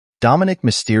Dominik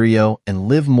Mysterio and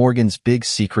Liv Morgan's big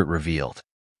secret revealed.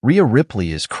 Rhea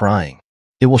Ripley is crying.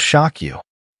 It will shock you.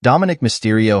 Dominik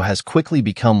Mysterio has quickly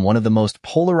become one of the most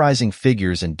polarizing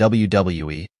figures in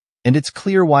WWE, and it's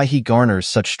clear why he garners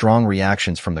such strong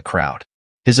reactions from the crowd.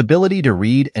 His ability to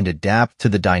read and adapt to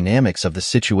the dynamics of the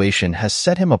situation has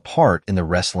set him apart in the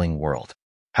wrestling world.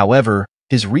 However,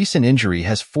 his recent injury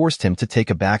has forced him to take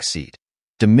a backseat,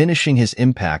 diminishing his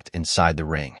impact inside the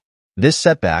ring. This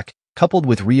setback, coupled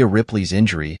with Rhea Ripley's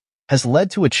injury, has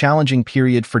led to a challenging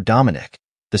period for Dominik,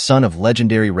 the son of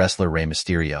legendary wrestler Rey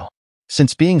Mysterio.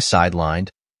 Since being sidelined,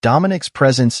 Dominik's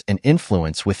presence and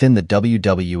influence within the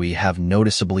WWE have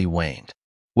noticeably waned.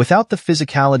 Without the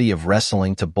physicality of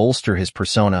wrestling to bolster his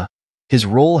persona, his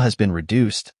role has been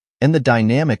reduced, and the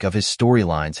dynamic of his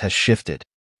storylines has shifted.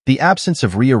 The absence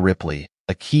of Rhea Ripley,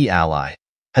 a key ally,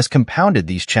 has compounded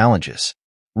these challenges.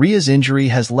 Rhea's injury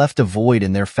has left a void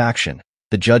in their faction,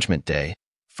 the Judgment Day,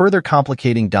 further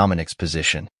complicating Dominik's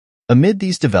position. Amid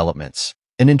these developments,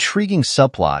 an intriguing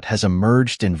subplot has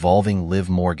emerged involving Liv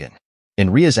Morgan.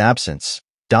 In Rhea's absence,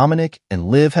 Dominik and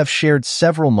Liv have shared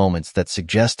several moments that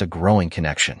suggest a growing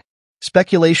connection.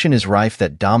 Speculation is rife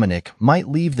that Dominik might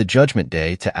leave the Judgment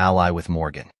Day to ally with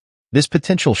Morgan. This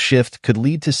potential shift could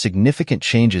lead to significant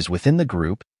changes within the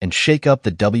group and shake up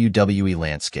the WWE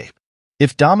landscape.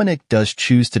 If Dominik does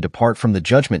choose to depart from the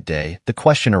Judgment Day, the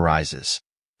question arises: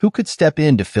 who could step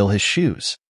in to fill his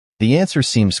shoes? The answer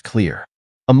seems clear.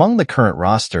 Among the current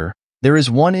roster, there is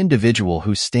one individual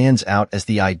who stands out as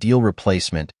the ideal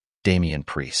replacement: Damian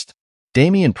Priest.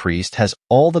 Damian Priest has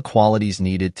all the qualities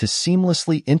needed to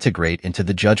seamlessly integrate into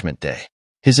the Judgment Day.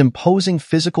 His imposing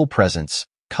physical presence,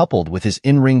 coupled with his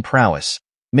in-ring prowess,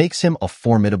 makes him a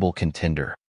formidable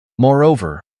contender.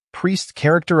 Moreover, Priest's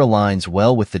character aligns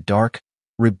well with the dark,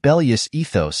 rebellious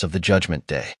ethos of the Judgment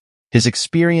Day. His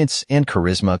experience and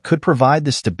charisma could provide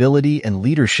the stability and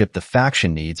leadership the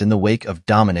faction needs in the wake of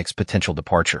Dominik's potential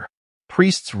departure.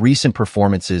 Priest's recent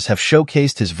performances have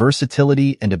showcased his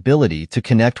versatility and ability to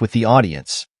connect with the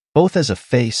audience, both as a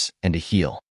face and a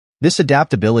heel. This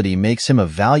adaptability makes him a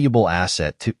valuable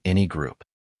asset to any group.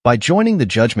 By joining the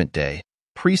Judgment Day,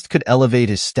 Priest could elevate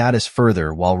his status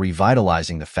further while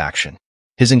revitalizing the faction.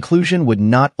 His inclusion would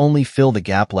not only fill the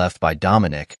gap left by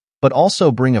Dominik, but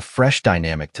also bring a fresh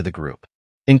dynamic to the group.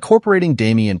 Incorporating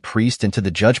Damian Priest into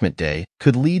the Judgment Day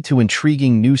could lead to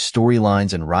intriguing new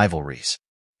storylines and rivalries.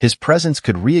 His presence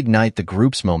could reignite the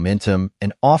group's momentum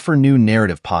and offer new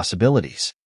narrative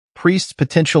possibilities. Priest's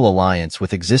potential alliance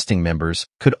with existing members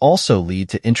could also lead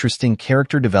to interesting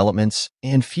character developments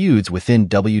and feuds within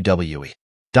WWE.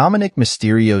 Dominik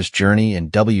Mysterio's journey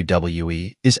in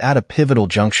WWE is at a pivotal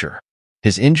juncture.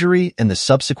 His injury and the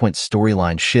subsequent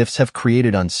storyline shifts have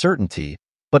created uncertainty,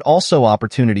 but also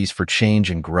opportunities for change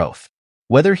and growth.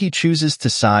 Whether he chooses to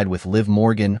side with Liv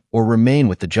Morgan or remain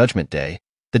with the Judgment Day,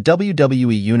 the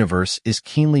WWE Universe is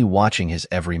keenly watching his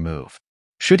every move.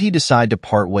 Should he decide to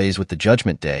part ways with the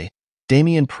Judgment Day,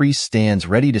 Damian Priest stands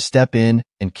ready to step in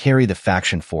and carry the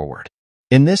faction forward.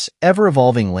 In this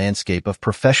ever-evolving landscape of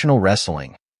professional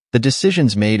wrestling, the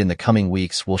decisions made in the coming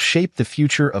weeks will shape the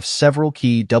future of several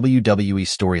key WWE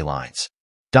storylines.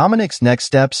 Dominik's next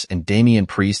steps and Damian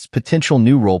Priest's potential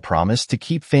new role promise to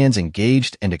keep fans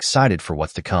engaged and excited for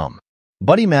what's to come.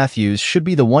 Buddy Matthews should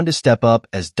be the one to step up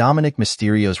as Dominik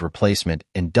Mysterio's replacement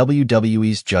in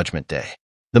WWE's Judgment Day.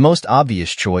 The most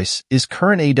obvious choice is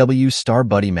current AEW star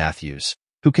Buddy Matthews,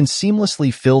 who can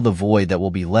seamlessly fill the void that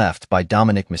will be left by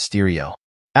Dominik Mysterio.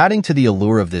 Adding to the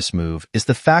allure of this move is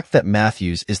the fact that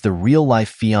Matthews is the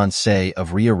real-life fiancé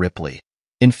of Rhea Ripley,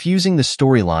 infusing the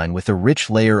storyline with a rich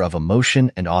layer of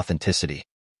emotion and authenticity.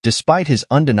 Despite his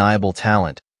undeniable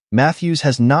talent, Matthews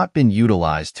has not been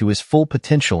utilized to his full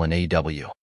potential in AEW.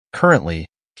 Currently,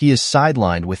 he is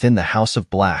sidelined within the House of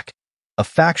Black, a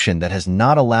faction that has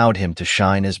not allowed him to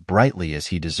shine as brightly as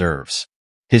he deserves.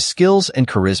 His skills and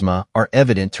charisma are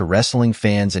evident to wrestling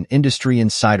fans and industry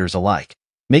insiders alike,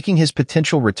 making his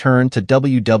potential return to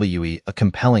WWE a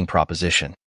compelling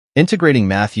proposition. Integrating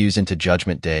Matthews into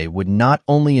Judgment Day would not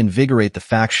only invigorate the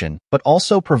faction, but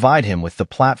also provide him with the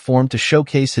platform to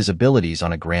showcase his abilities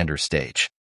on a grander stage.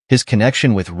 His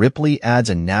connection with Ripley adds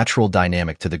a natural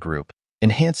dynamic to the group,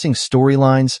 enhancing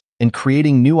storylines and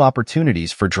creating new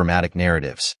opportunities for dramatic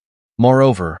narratives.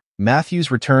 Moreover,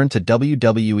 Matthews' return to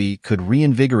WWE could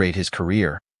reinvigorate his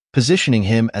career, positioning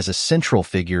him as a central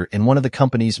figure in one of the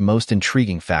company's most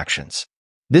intriguing factions.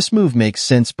 This move makes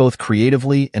sense both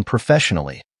creatively and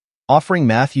professionally, offering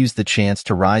Matthews the chance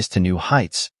to rise to new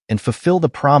heights and fulfill the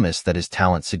promise that his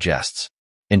talent suggests.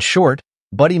 In short,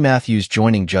 Buddy Matthews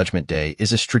joining Judgment Day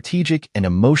is a strategic and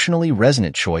emotionally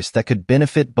resonant choice that could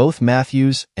benefit both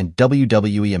Matthews and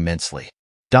WWE immensely.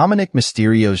 Dominik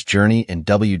Mysterio's journey in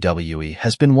WWE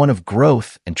has been one of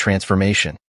growth and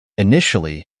transformation.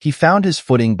 Initially, he found his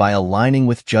footing by aligning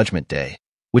with Judgment Day,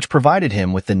 which provided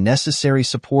him with the necessary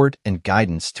support and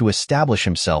guidance to establish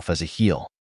himself as a heel.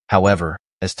 However,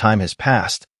 as time has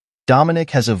passed,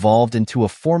 Dominik has evolved into a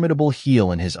formidable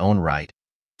heel in his own right,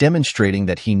 demonstrating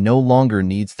that he no longer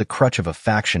needs the crutch of a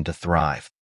faction to thrive.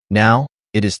 Now,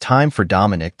 it is time for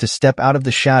Dominik to step out of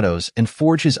the shadows and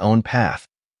forge his own path,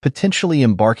 potentially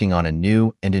embarking on a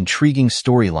new and intriguing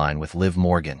storyline with Liv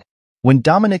Morgan. When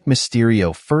Dominik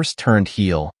Mysterio first turned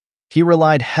heel, he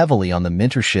relied heavily on the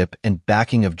mentorship and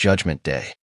backing of Judgment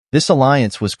Day. This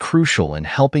alliance was crucial in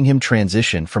helping him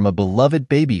transition from a beloved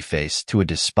babyface to a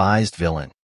despised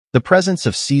villain. The presence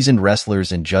of seasoned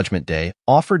wrestlers in Judgment Day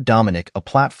offered Dominik a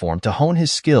platform to hone his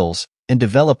skills and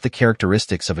develop the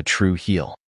characteristics of a true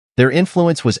heel. Their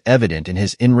influence was evident in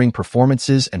his in-ring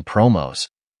performances and promos,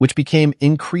 which became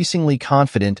increasingly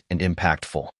confident and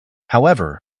impactful.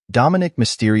 However, Dominik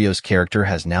Mysterio's character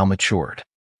has now matured.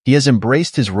 He has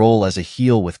embraced his role as a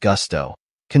heel with gusto,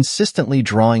 consistently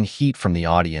drawing heat from the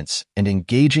audience and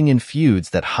engaging in feuds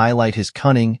that highlight his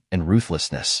cunning and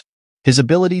ruthlessness. His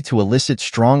ability to elicit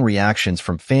strong reactions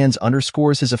from fans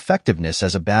underscores his effectiveness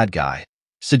as a bad guy,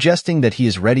 suggesting that he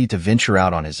is ready to venture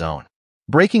out on his own.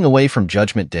 Breaking away from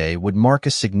Judgment Day would mark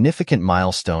a significant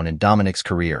milestone in Dominik's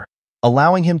career,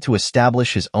 allowing him to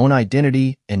establish his own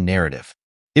identity and narrative.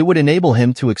 It would enable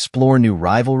him to explore new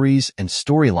rivalries and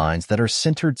storylines that are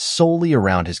centered solely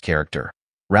around his character,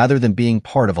 rather than being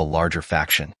part of a larger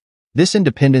faction. This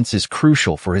independence is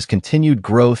crucial for his continued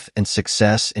growth and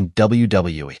success in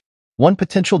WWE. One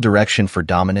potential direction for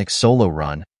Dominik's solo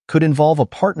run could involve a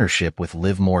partnership with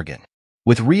Liv Morgan.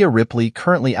 With Rhea Ripley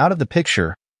currently out of the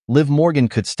picture, Liv Morgan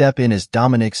could step in as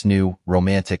Dominik's new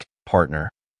romantic partner,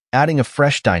 adding a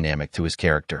fresh dynamic to his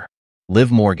character.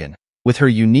 Liv Morgan, with her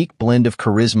unique blend of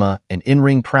charisma and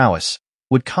in-ring prowess,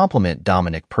 would complement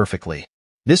Dominik perfectly.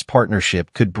 This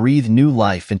partnership could breathe new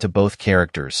life into both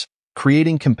characters,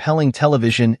 creating compelling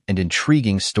television and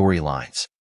intriguing storylines.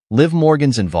 Liv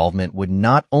Morgan's involvement would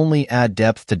not only add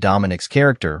depth to Dominik's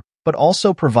character, but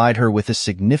also provide her with a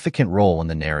significant role in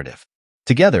the narrative.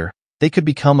 Together, they could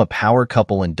become a power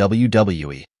couple in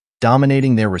WWE,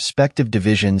 dominating their respective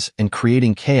divisions and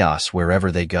creating chaos wherever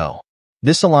they go.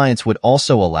 This alliance would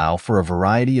also allow for a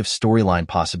variety of storyline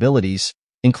possibilities,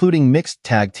 including mixed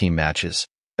tag team matches,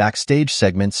 backstage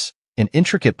segments, and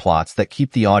intricate plots that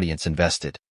keep the audience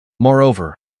invested.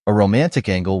 Moreover, a romantic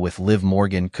angle with Liv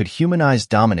Morgan could humanize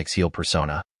Dominik's heel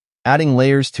persona, adding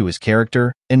layers to his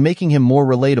character and making him more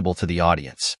relatable to the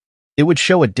audience. It would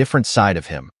show a different side of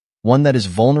him, one that is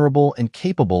vulnerable and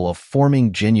capable of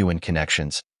forming genuine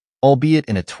connections, albeit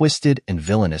in a twisted and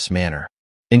villainous manner.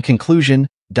 In conclusion,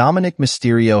 Dominik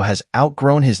Mysterio has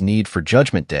outgrown his need for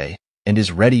Judgment Day and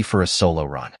is ready for a solo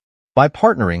run. By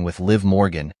partnering with Liv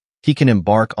Morgan, he can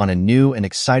embark on a new and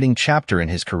exciting chapter in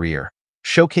his career,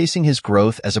 showcasing his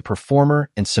growth as a performer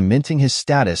and cementing his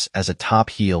status as a top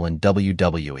heel in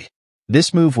WWE.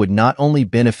 This move would not only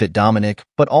benefit Dominik,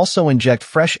 but also inject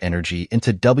fresh energy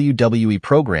into WWE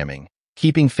programming,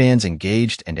 keeping fans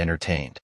engaged and entertained.